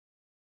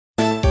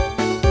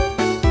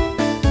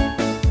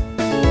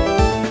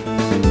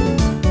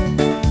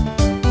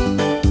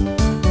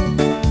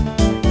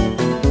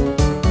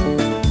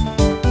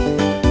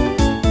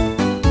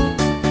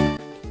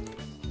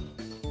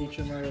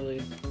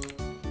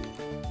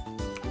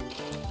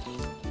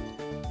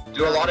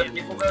Do a lot of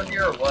people go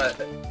here or what?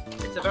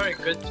 It's a very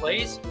good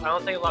place. I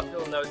don't think a lot of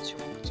people know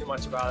too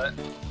much about it.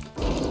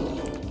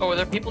 Oh, are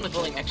there people in the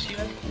building next to you?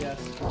 Yes.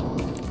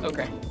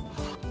 Okay.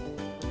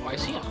 Oh, I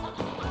see him.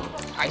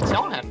 I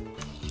saw him.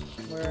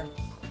 Where?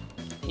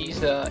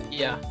 He's,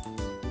 yeah.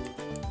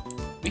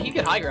 We can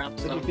get high ground,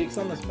 If so. he peeks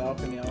on this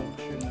balcony, I'll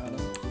shoot him at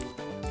him.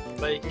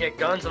 But you can get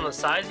guns on the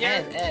sides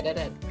yet?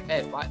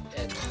 Ed, what?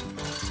 Ed.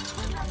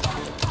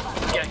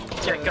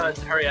 Get guns,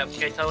 hurry up.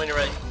 Okay, tell me when you're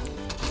ready.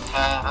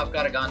 I've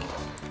got a gun.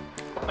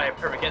 Alright,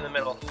 perfect, get in the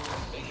middle.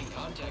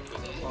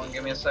 Hold on,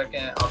 give me a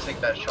second. I'll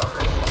take that shot.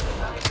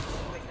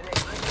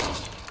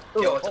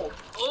 Yo,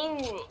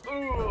 Ooh,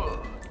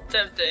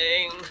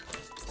 tempting.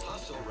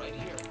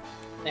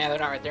 Nah, they're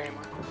not right there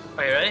anymore.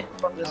 Are you ready?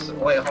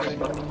 wait, hold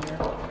Getting on. in here.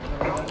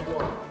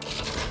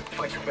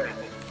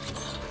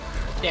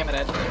 Damn it,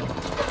 Ed.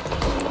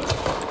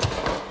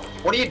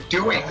 What are you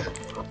doing?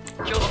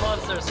 Kill the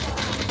monsters.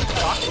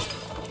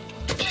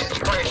 Jesus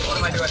Christ, what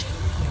am I doing?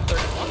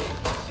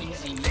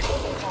 Easy.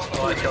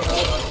 Oh, I killed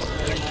them.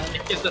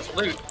 It gives us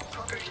loot.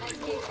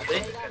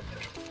 See?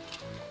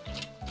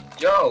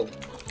 Yo!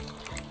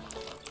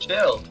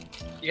 Chill.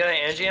 You got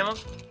any energy ammo?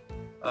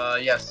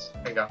 Yes.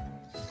 Here you go.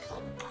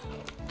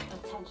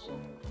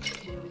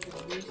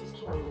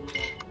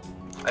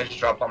 I just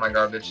dropped all my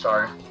garbage,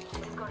 sorry.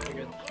 You're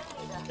good.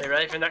 Are you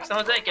ready for the next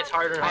one? It gets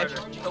harder and harder.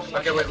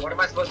 Okay, wait, what am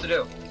I supposed to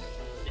do?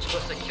 You're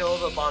supposed to kill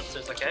the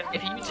monsters, okay?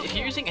 If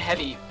you're using a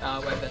heavy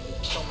weapon,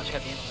 there's so much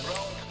heavy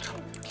ammo.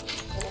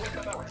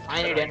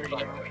 I need energy.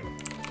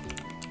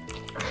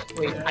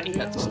 Wait, I need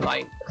that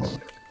spike.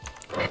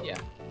 Yeah.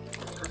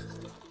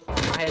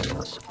 I have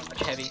so much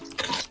heavy.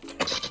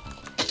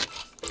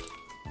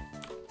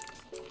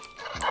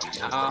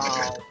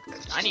 Oh,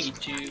 I need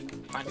to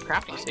find a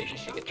crafting station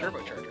to get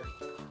turbocharger.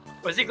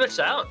 Was he glitched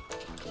out?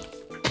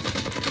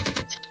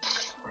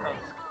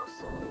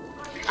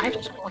 I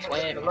have so much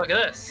land. Look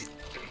at this.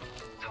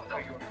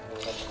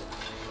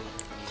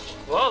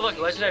 Whoa, look,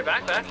 legendary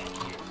backpack.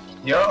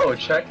 Yo,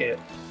 check it.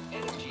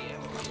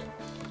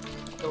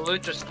 The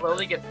loot just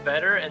slowly gets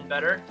better and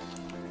better.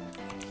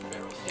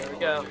 There we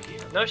go.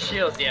 No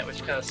shields yet, which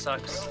kind of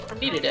sucks. I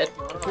needed it.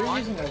 If you're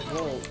using a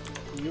volt,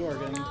 you are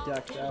getting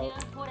decked out.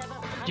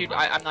 Dude,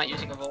 I'm not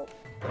using a volt.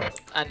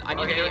 And I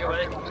need Okay, to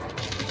okay, wait.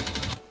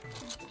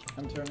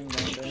 I'm turning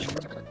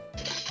down.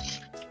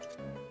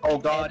 Oh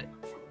god.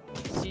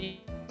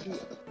 See,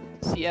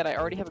 Ed, I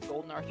already have a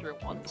golden Arthur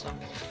at 1, so.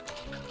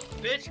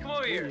 Bitch, come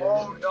over here.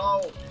 Oh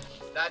no!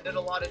 That did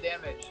a lot of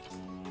damage.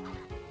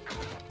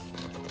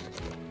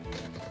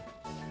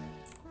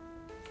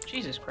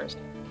 Jesus Christ.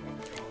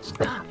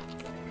 Stop.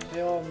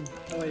 Hey, oh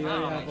wait, you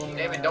already have one.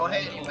 David, don't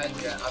hit any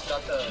meds yet. I've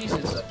got the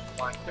Jesus. the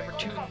flying There thing. were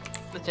 2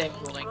 in the same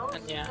building,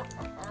 and yeah.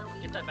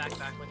 Get that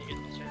backpack when you get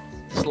the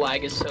chance. This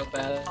lag is so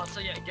bad. Also,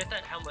 yeah, get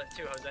that helmet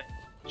too, Jose.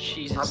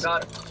 Jesus. I've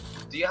got.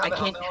 Do you have I a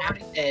can't helmet have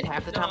already? Ed.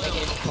 Half the time I get I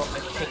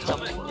pick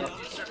something.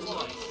 These certain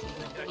ones.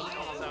 Okay,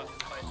 almost out.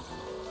 Fight.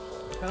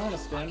 I kinda wanna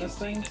spam this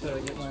thing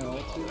to get my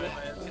ult to Alright, man,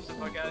 get the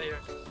fuck out of here.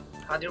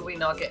 How did we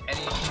not get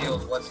any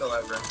shield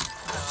whatsoever?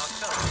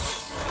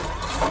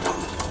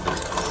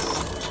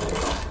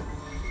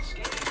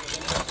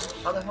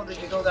 How the hell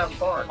did you go that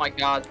far? Oh my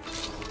god.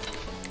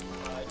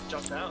 I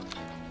jumped out.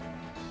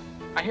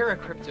 I hear a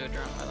crypto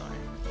drone, by the way.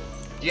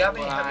 Do you have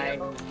any Why?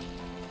 heavy ammo?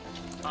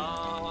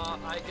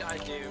 I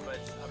do, but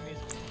I'm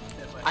using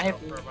it myself I have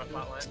for my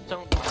flatline.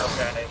 so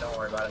Okay, don't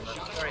worry about it. Man.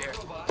 Right here.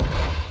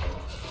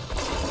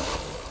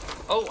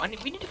 Oh,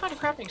 we need to find a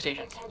crafting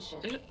station.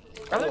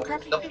 Are there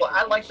crafting stations?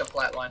 I like the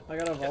flat line. I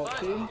got a vault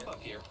key.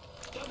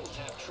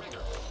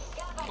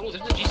 Oh, there's a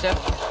G7.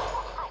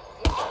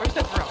 Where's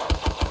that drone?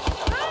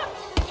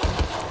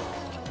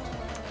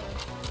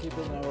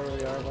 People know where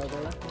we are, by the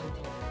way.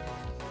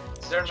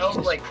 Is there no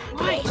Jesus like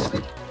Christ.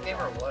 game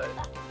or what?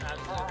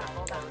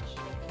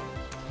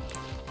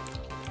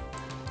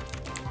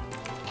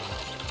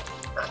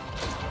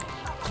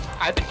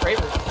 I've been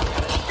favored.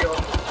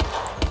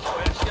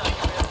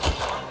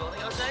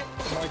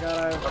 Oh my god,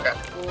 I have Okay.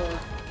 4.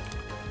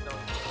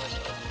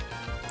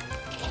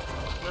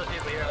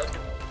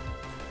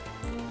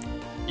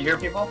 You hear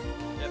people?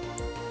 Yep.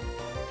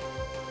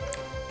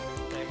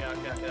 Okay,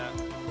 get out.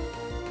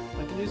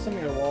 I can use some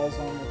of your walls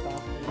on the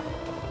top here.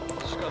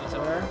 Just go this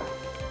Where? way.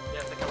 You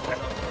have to come this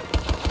way.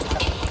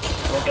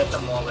 We'll get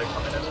them while they're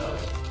coming in.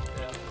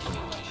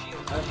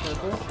 I have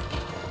purple.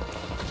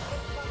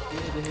 You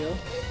need to heal.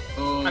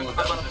 Ooh, I'm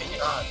that's on a mini.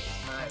 God,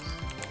 nice.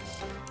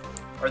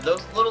 Are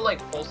those little like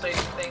pulsating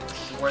things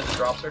where the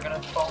drops are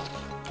gonna fall?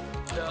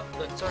 The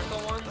circle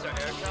ones are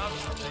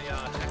airdrops, and the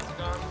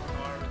hexagon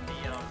are the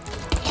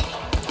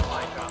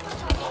flying drops.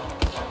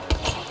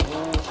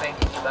 Ooh, thank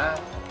you for that.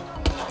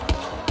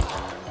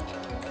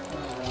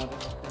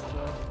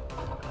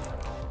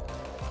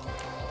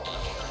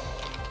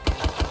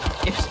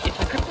 If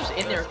the crypto's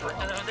in there,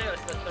 And that was it,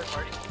 it's the third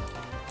party.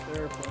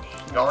 They're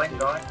pushed. Going. Yeah,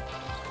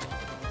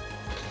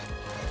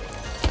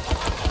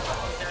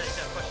 he's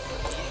got push.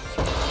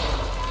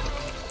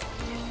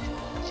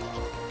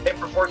 Hit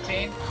for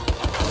 14.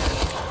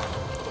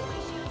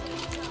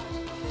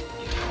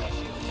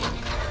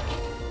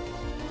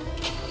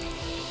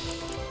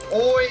 Oi,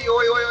 oi,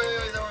 oi, oi,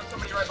 oi, there was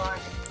somebody right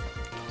behind me.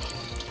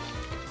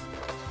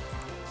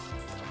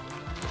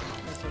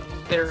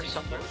 There's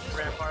something.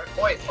 Rampart.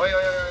 Oi, oi, oi,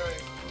 oi, oi.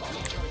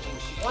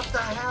 What the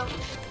hell?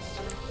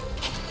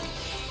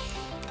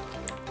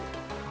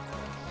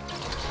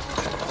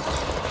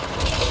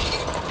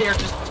 They're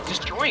just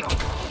destroying me.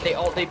 They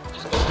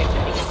just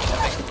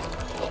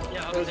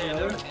Yeah, There's okay,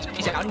 another.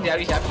 He's out,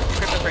 he's out.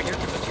 Crypto's right here,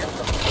 Crypto's here.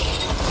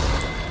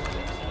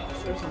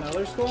 There's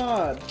another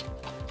squad.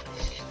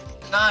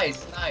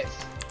 Nice, nice.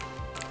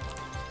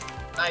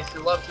 Nice,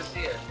 you love to see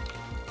it.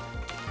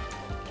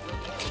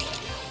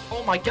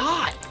 Oh my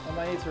god! I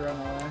might need to run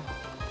away.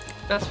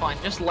 That's fine.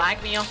 Just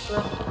lag me up,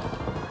 bro.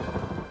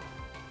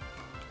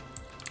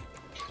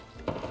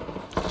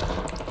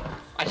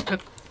 I just took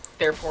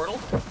their portal.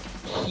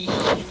 Are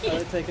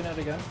they taking it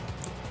again?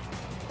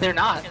 They're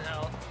not. Fucking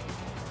hell.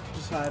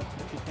 Just hide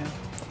if you can.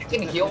 You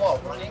can heal while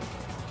running?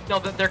 No,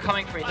 they're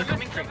coming for me. They're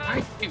coming for me.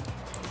 Alright, dude.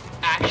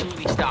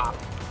 Actually, stop.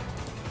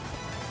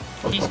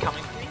 He's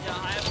coming for me. Yeah,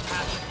 I have a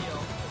passive heal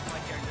with my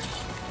character.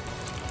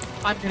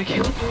 I'm gonna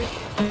kill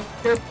him.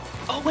 They're.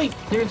 Oh wait,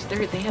 they have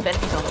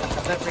enemies on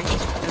that range.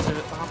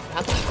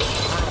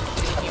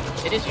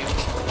 It is you. I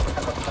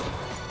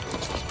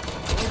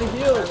need to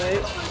heal,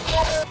 mate.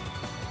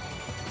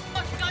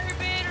 Look, you got your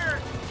banner!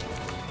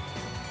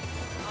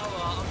 Oh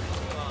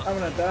well, I'm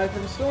gonna die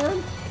from the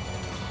storm.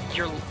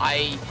 You're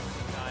lying.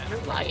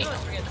 Dragon.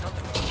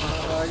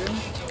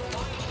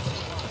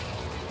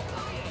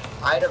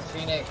 I had a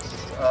Phoenix,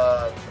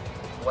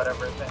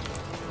 whatever thing.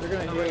 They're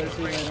gonna heal their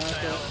teammate,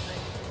 aren't they?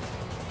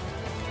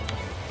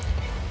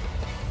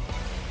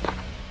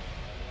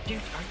 Dude,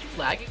 are you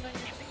lagging on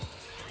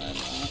your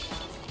stream?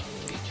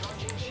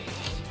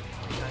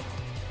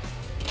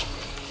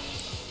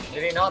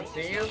 Did he not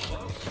see you?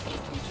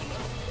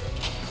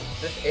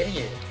 This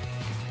idiot.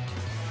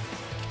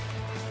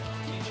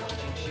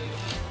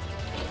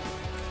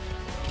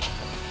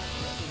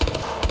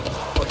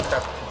 Holy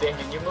crap,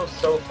 Damien, you move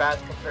so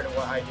fast compared to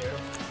what I do.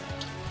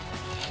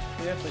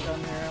 You have to come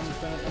here. I'm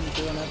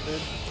doing that,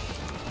 dude.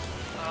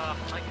 I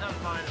can't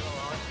find it a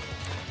lot.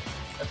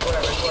 That's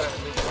whatever, it's whatever.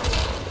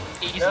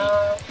 Easy.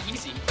 No.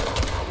 Easy.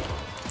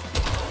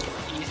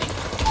 Easy.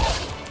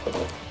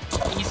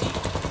 Easy.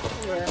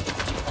 Where?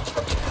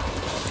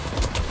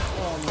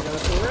 Oh my god,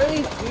 it's a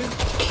race, dude.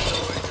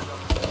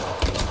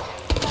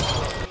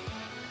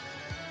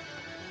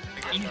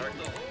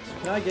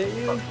 Can I get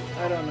you?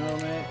 I don't know,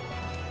 mate.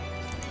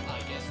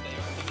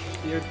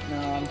 You're, no,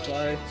 I'm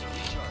sorry.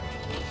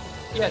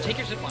 Yeah, take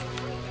your zip line.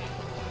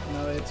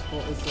 No, it's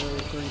literally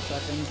 3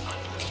 seconds.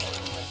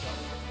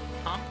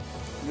 Huh?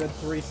 You had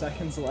 3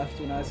 seconds left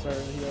when I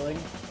started healing.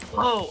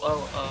 Oh.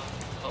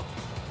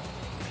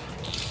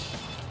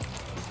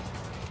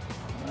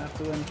 I'm gonna have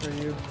to win for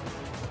you.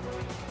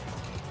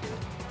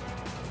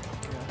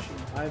 Gosh,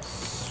 I've.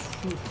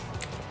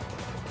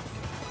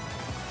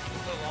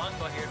 The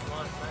longbow here is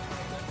long. Is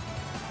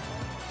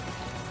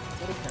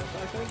that a care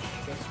package?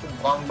 Just for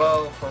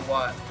Longbow for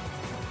what?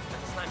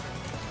 That's a sniper.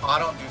 Oh, I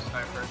don't do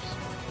snipers.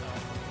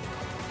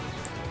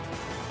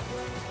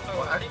 Oh,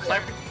 Well, I think actually-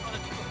 snipers on the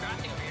people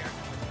crafting over here.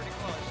 Pretty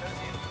cool, it shows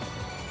you.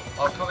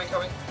 Oh, coming.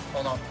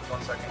 Hold on,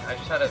 1 second. I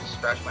just had to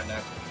scratch my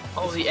neck.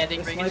 Oh, the ending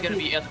this ring might is gonna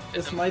be- be in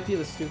This the might be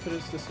the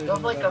stupidest Do decision you have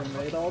I've like a ever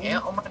made, fucking Alden.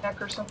 ant on my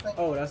neck or something?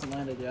 Oh, it hasn't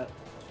landed yet.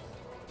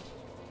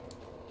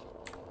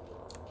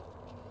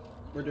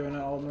 We're doing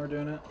it, Alden, we're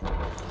doing it.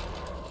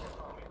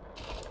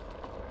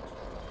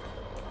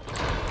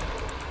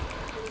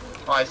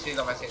 Oh, I see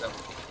them.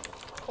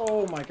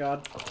 Oh my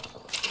god.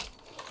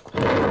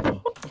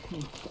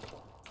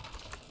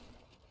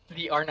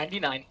 the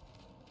R99.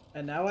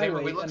 And now I Damon,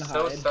 wait we look and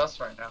so hide. sus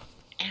right now.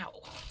 Ow.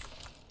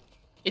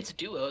 It's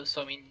duos,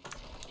 so I mean,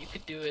 you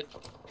could do it.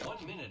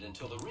 1 minute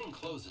until the ring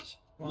closes.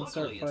 Won't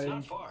start Luckily, it's fighting.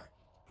 not far.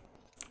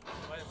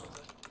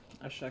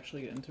 I should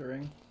actually get into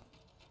ring.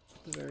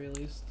 At the very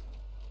least.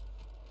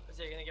 Is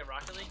it gonna get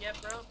Rocket League yet,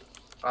 bro?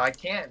 I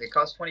can't. It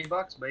costs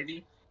 $20,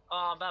 baby.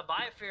 But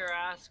buy it for your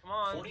ass, come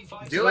on.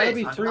 45 Do It's gotta it.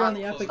 be I'm free not on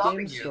the Epic stopping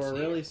Games you. Store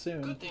really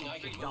soon. Good thing I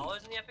can move.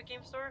 $3 in the Epic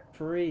Game Store?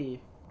 Free.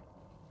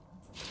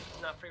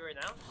 It's not free right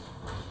now?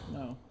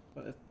 No,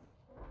 but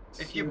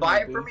If you soon buy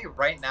will it for be. me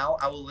right now,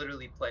 I will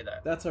literally play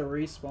that. That's a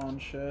respawn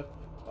ship.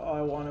 Oh,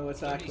 I want to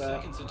attack 30 that.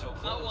 seconds until Oh,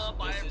 close. well,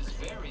 buy This it is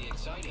for- very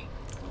exciting.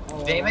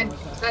 Oh, I Damon,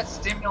 wanna it's attack. that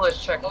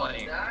stimulus check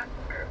money. that's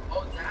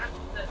what that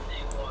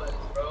thing was,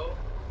 bro.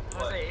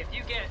 I say, if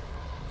you get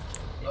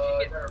There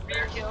are 3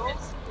 bear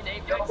kills in Yo,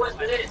 Apex, what's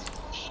that's this?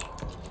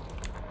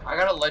 I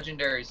got a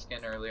legendary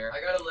skin earlier. I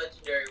got a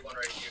legendary one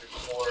right here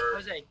for.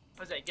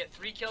 Jose, get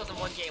 3 kills in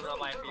 1 game and I'll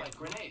buy it for you. Like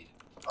grenade.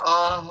 Dude,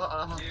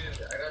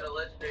 I got a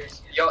legendary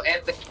skin. Yo,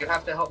 Anthony, you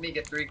have to help me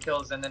get 3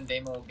 kills, and then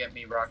Damon will get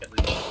me Rocket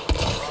League.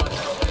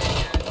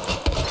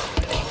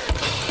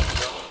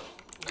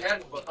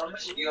 How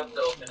much do you have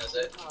to open, is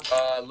it?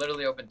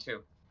 Literally open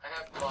 2. I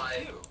have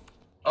 5.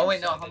 Oh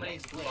wait, no, Inside how the many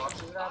next ring.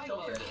 boxes do I have to I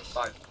love open? this.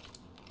 5.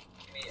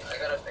 I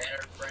got a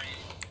banner frame.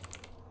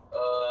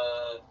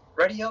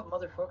 Ready up,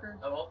 motherfucker.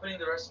 I'm opening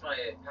the rest of my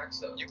packs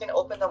though. You can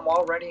open them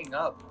while readying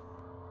up.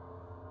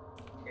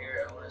 Here,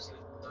 Alright, I wanna switch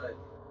side.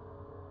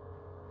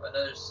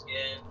 Another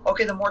skin.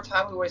 Okay, the more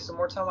time we waste, the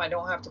more time I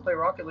don't have to play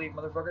Rocket League,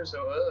 motherfucker.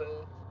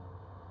 So,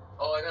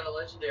 Oh, I got a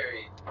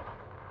legendary.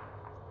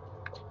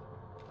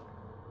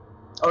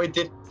 Oh, it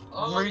did.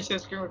 Oh. Mauricio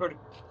screen recorded.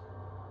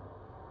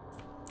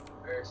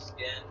 Rare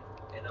skin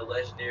and a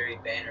legendary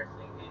banner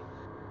thingy.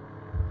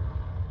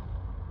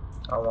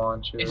 I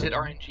want you. Is it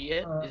RNG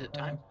yet? Is it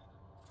time?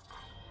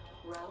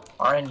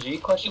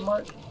 RNG question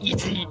mark?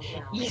 Easy,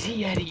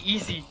 easy, Eddie,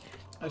 easy.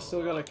 I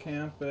still gotta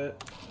camp it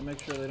to make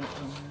sure they don't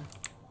come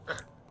here.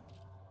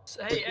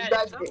 So, hey You Ed,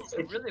 guys something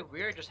get- really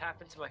weird just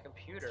happened to my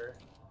computer.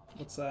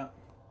 What's that?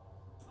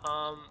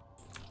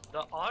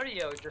 The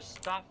audio just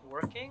stopped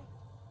working,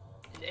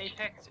 and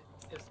Apex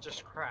is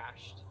just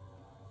crashed.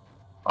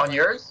 On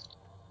yours?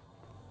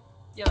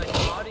 Yeah, like the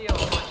audio on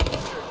my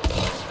computer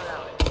just cut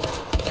out.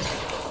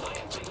 I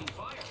am taking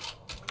fire.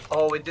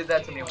 Oh, it did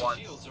that to me once.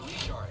 Shields are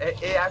recharged.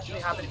 It actually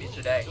happened to me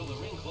today. Until the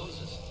ring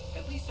closes.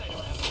 At least I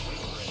don't have to wait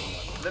for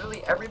anyone.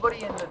 Literally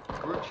everybody in the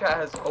group chat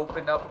has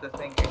opened up the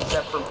thing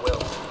except for Will.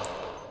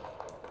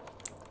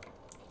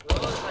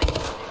 Will is like,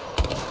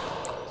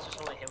 it's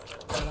just only him.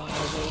 I don't know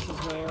if this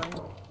is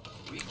going.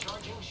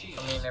 Recharging I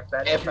shields. mean, if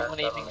that Everyone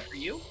is aiming for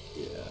you?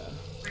 Yeah.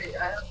 Wait,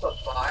 I have to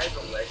buy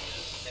the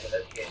legends in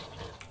that game.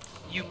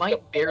 You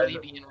might barely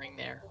be in ring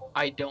there.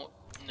 I don't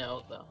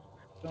know though.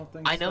 Don't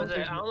think I know so. I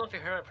there's- don't know if you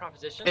heard my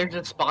proposition. There's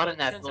a spot in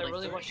that Since I building.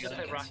 really for want you to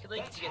play seconds. Rocket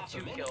League to get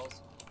 2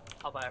 kills,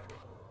 I'll buy it for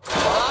you.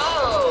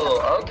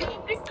 Oh, okay.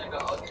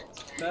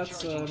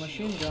 That's a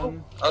machine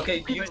gun. Okay,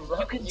 You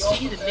can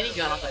see the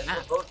minigun on the map.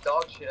 We're both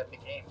dog shit at the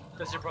game.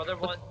 Does your brother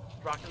want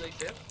Rocket League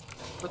too?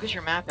 Look at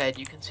your map, Ed.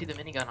 You can see the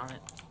minigun on it.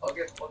 I'll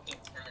get fucking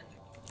 10.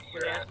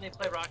 Would Anthony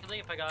play Rocket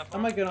League if I got it for I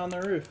him? might get on the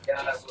roof.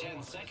 Yeah, Just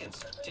 10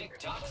 seconds. Tick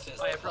tock says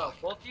Oh yeah, the bro.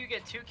 clock. Both of you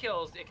get 2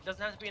 kills. It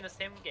doesn't have to be in the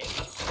same game.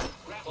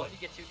 Both of you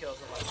get 2 kills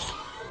or less.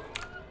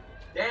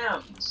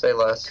 damn. Say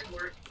less.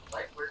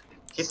 Like work.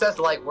 He says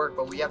light work,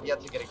 but we have yet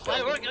to get a kill.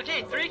 Light work.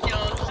 Okay, 3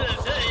 kills.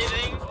 Shouldn't say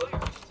anything.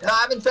 No, I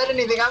haven't said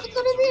anything. I haven't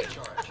said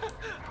anything.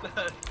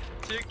 Recharge.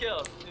 2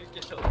 kills. 2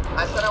 kills.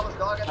 I said I was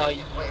dog at the Oh,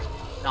 game. Wait,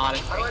 Not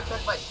in how do I ring.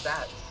 check my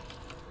stats?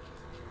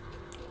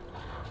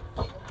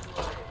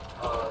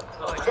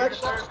 So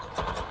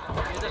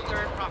you're the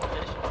third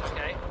proposition.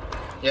 Okay.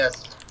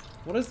 Yes.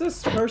 What is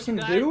this person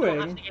You guys don't have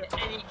doing? to get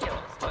any kills.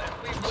 But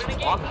if we win a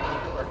game, I'll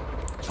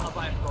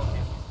buy it for both of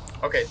you.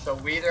 Okay, so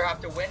we either have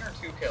to win or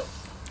 2 kills.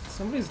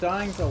 Somebody's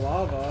dying to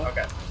lava.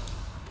 Okay.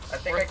 I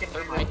think I can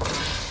do Might-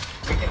 this.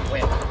 We can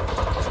win.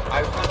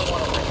 I kind of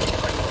want to win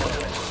because I can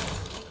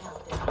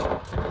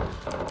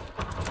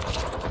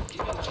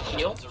win. Giving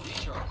shields a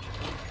recharge.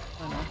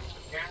 I know.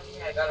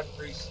 Apparently, I got a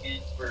free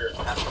skin for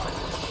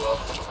Pathfinder as well.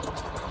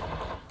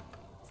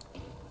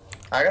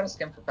 I got a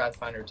skin for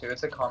Pathfinder too.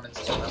 It's a common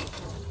skin though.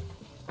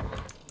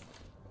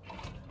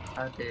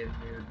 I did,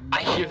 dude.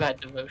 I hear that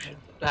devotion.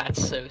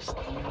 That's so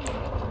stupid.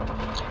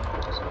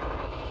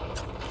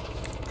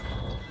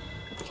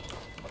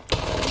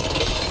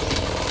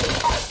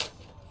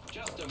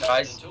 Just a minute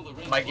Guys, until the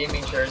ring my closes.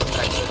 gaming chair is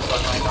connected, so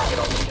I might not get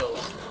all the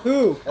kills.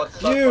 Who?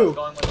 What's up? You! What's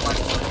going with my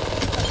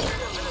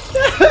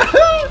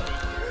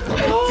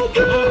Oh,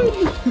 dude!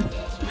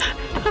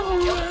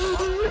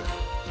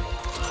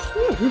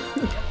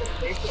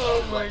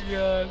 Oh my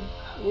god.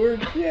 We're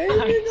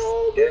gaming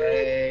all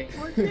day. Yay.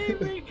 We're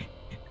gaming.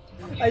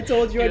 I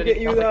told you I'd get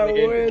you that Are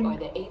win.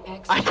 the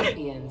Apex I did-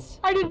 champions.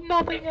 I did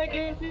nothing that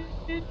game,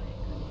 dude.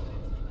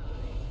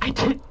 I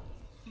did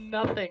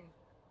nothing.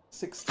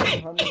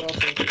 1600 off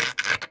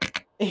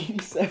of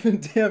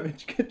 87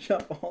 damage. Good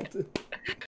job, Alden.